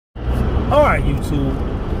Alright,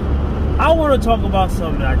 YouTube. I want to talk about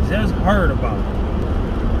something I just heard about.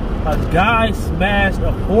 A guy smashed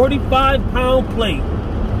a 45-pound plate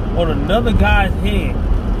on another guy's head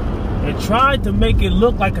and tried to make it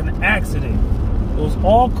look like an accident. It was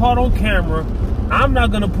all caught on camera. I'm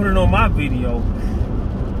not going to put it on my video.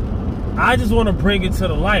 I just want to bring it to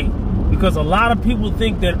the light because a lot of people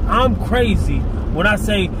think that I'm crazy when I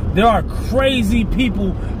say there are crazy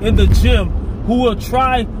people in the gym who will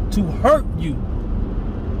try to hurt you.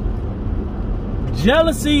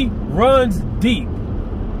 Jealousy runs deep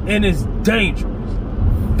and is dangerous,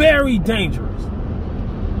 very dangerous.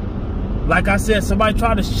 Like I said, somebody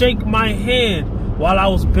tried to shake my hand while I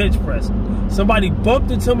was bench pressing. Somebody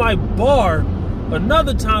bumped into my bar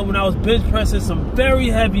another time when I was bench pressing some very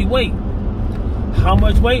heavy weight. How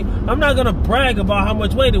much weight? I'm not gonna brag about how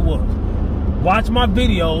much weight it was. Watch my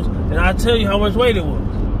videos and I'll tell you how much weight it was.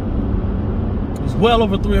 It was well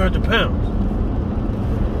over 300 pounds.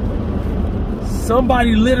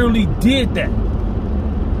 Somebody literally did that.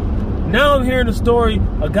 Now I'm hearing the story,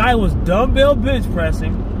 a guy was dumbbell bench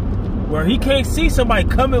pressing where he can't see somebody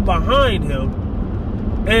coming behind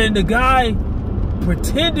him, and the guy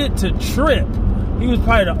pretended to trip. He was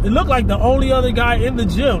probably, it looked like the only other guy in the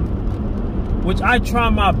gym, which I try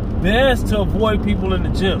my best to avoid people in the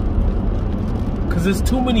gym because there's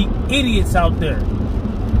too many idiots out there.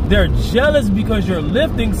 They're jealous because you're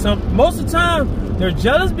lifting something. Most of the time, they're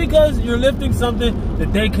jealous because you're lifting something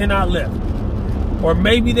that they cannot lift. Or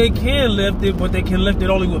maybe they can lift it, but they can lift it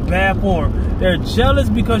only with bad form. They're jealous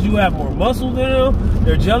because you have more muscle than them.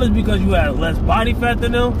 They're jealous because you have less body fat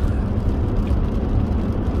than them.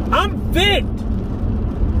 I'm fit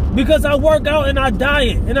because I work out and I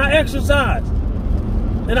diet and I exercise.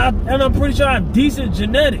 And I'm pretty sure I have decent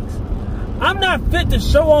genetics. I'm not fit to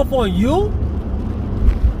show off on you.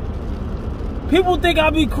 People think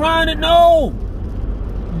I be crying and no.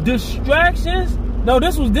 Distractions? No,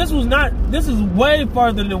 this is way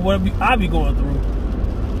farther than what I be going through.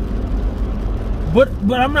 But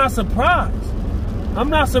I'm not surprised. I'm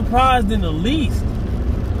not surprised in the least.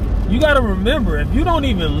 You gotta remember, if you don't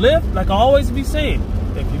even lift, like I always be saying,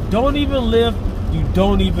 if you don't even lift, you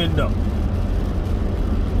don't even know.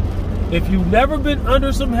 If you've never been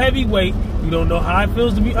under some heavy weight, you don't know how it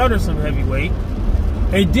feels to be under some heavy weight.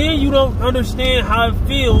 And then you don't understand how it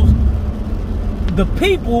feels. The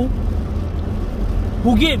people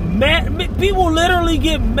who get mad, people literally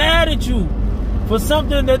get mad at you for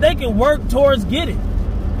something that they can work towards getting.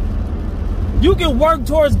 You can work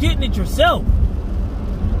towards getting it yourself.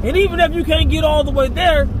 And even if you can't get all the way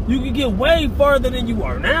there, you can get way farther than you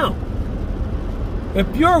are now.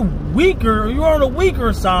 If you're weaker, or you're on the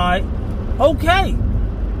weaker side, okay.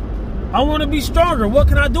 I want to be stronger. What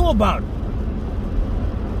can I do about it?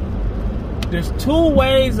 There's two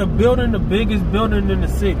ways of building the biggest building in the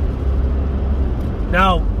city.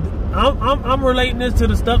 Now, I'm relating this to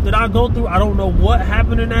the stuff that I go through. I don't know what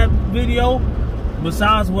happened in that video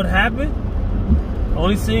besides what happened.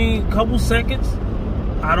 Only seen a couple seconds.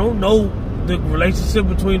 I don't know the relationship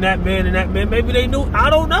between that man and that man. Maybe they knew. I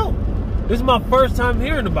don't know. This is my first time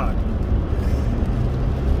hearing about it.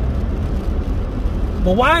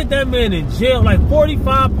 But why ain't that man in jail? Like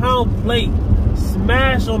 45-pound plate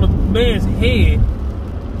smashed on the man's head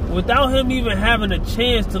without him even having a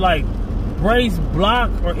chance to like brace, block,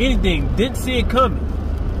 or anything. Didn't see it coming.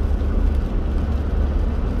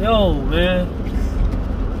 Yo, man.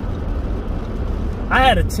 I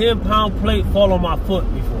had a 10-pound plate fall on my foot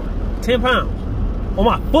before. 10 pounds. On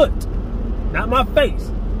my foot. Not my face.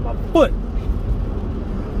 My foot.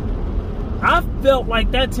 I felt like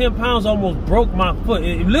that 10 pounds almost broke my foot.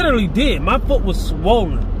 It literally did. My foot was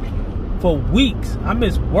swollen for weeks. I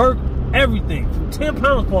missed work, everything. From 10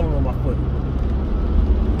 pounds falling on my foot.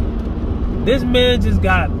 This man just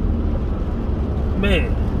got,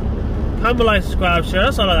 man, comment, like, subscribe, share.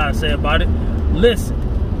 That's all I gotta say about it. Listen,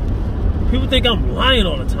 people think I'm lying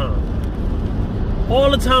all the time. All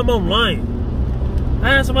the time I'm lying. I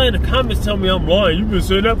had somebody in the comments tell me I'm lying. You've been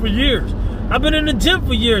saying that for years. I've been in the gym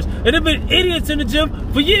for years, and there've been idiots in the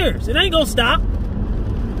gym for years. It ain't gonna stop.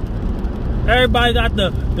 Everybody got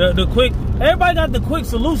the quick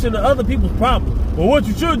solution to other people's problems. Well, what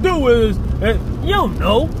you should do is, you don't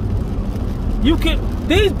know.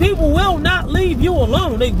 These people will not leave you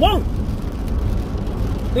alone. They won't.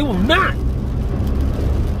 They will not.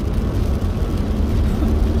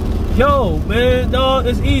 Yo, man, dog,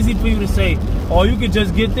 it's easy for you to say, oh, you can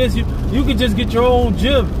just get this. You can just get your own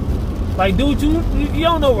gym. Like, dude, you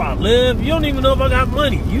don't know where I live. You don't even know if I got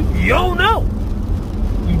money. You don't know.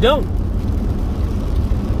 You don't.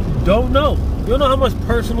 You don't know. You don't know how much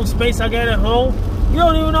personal space I got at home. You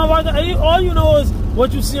don't even know if I got, all you know is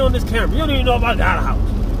what you see on this camera. You don't even know if I got a house.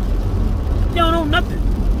 You don't know nothing.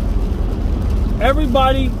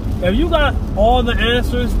 Everybody, if you got all the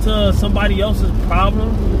answers to somebody else's problem,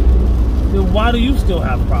 then why do you still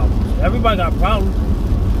have problems? Everybody got problems.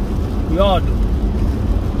 We all do.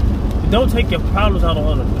 But don't take your problems out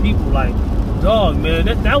on other people. Like, dog, man,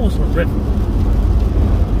 that was horrific.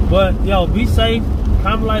 But, yo, be safe.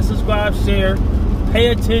 Comment, like, subscribe, share. Pay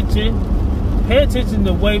attention. Pay attention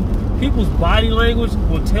to the way people's body language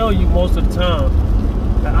will tell you most of the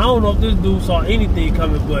time. Like, I don't know if this dude saw anything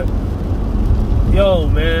coming, but yo,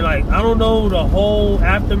 man, like, I don't know the whole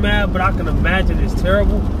aftermath, but I can imagine it's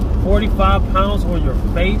terrible. 45 pounds on your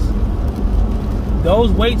face.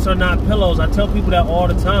 Those weights are not pillows. I tell people that all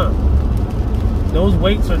the time. Those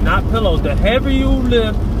weights are not pillows. The heavier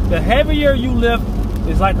you lift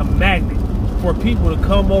is like a magnet for people to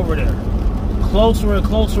come over there. Closer and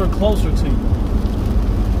closer and closer to you.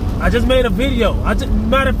 I just made a video.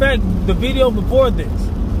 Matter of fact, the video before this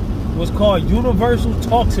was called Universal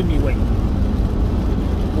Talk to Me Weight,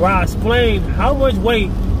 where I explained how much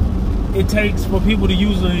weight it takes for people to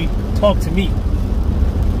usually talk to me.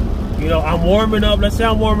 You know, I'm warming up. Let's say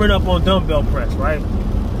I'm warming up on dumbbell press, right?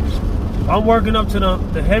 I'm working up to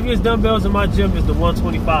the heaviest dumbbells in my gym is the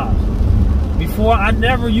 125s. Before, I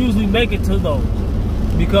never usually make it to those,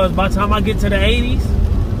 because by the time I get to the 80s,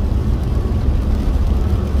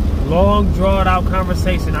 long drawn out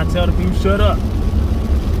conversation, I tell the people, shut up.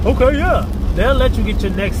 Okay, yeah. They'll let you get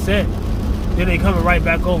your next set. Then they coming right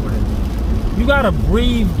back over there. You gotta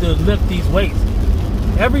breathe to lift these weights.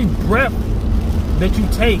 Every breath that you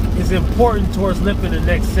take is important towards lifting the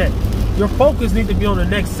next set. Your focus needs to be on the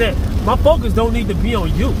next set. My focus don't need to be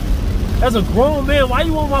on you. As a grown man, why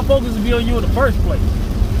you want my focus to be on you in the first place?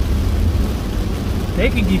 They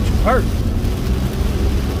can get you hurt.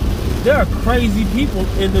 There are crazy people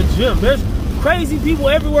in the gym. There's crazy people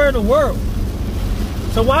everywhere in the world.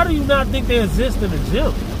 So why do you not think they exist in the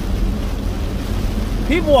gym?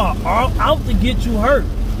 People are out to get you hurt.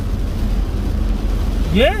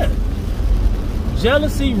 Yeah.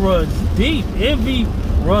 Jealousy runs deep. Envy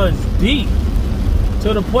runs deep.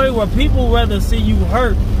 To the point where people rather see you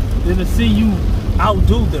hurt than to see you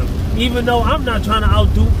outdo them. Even though I'm not trying to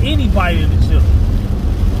outdo anybody in the gym.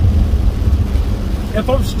 If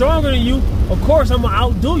I'm stronger than you, of course I'm going to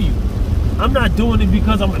outdo you. I'm not doing it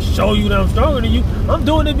because I'm going to show you that I'm stronger than you. I'm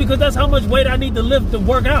doing it because that's how much weight I need to lift to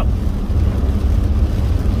work out.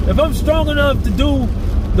 If I'm strong enough to do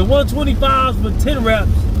the 125s for 10 reps,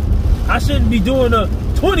 I shouldn't be doing the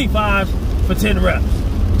 25s for 10 reps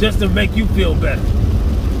just to make you feel better.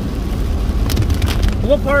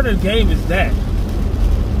 What part of the game is that?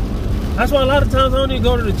 That's why a lot of times I don't even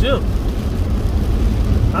go to the gym.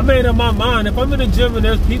 I made up my mind, if I'm in the gym and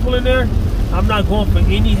there's people in there, I'm not going for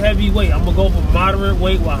any heavy weight. I'm going to go for moderate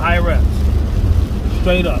weight with high reps.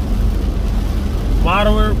 Straight up.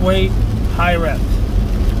 Moderate weight, high reps.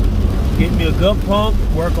 Get me a good pump,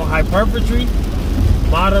 work on hypertrophy,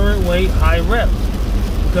 moderate weight, high reps.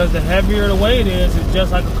 Because the heavier the weight is, it's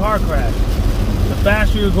just like a car crash. The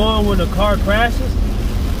faster you're going when the car crashes,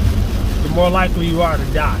 the more likely you are to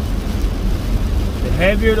die. The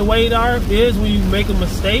heavier the weight is when you make a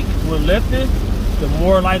mistake when lifting, the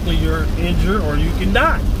more likely you're injured or you can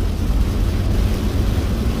die.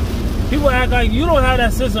 People act like you don't have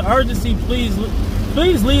that sense of urgency. Please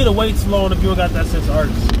leave the weights alone if you don't got that sense of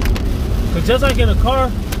urgency. Because just like in a car,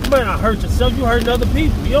 you might not hurt yourself, you hurting other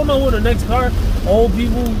people. You don't know who the next car, old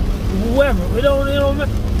people, whoever. It don't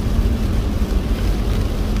matter.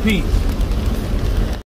 Peace.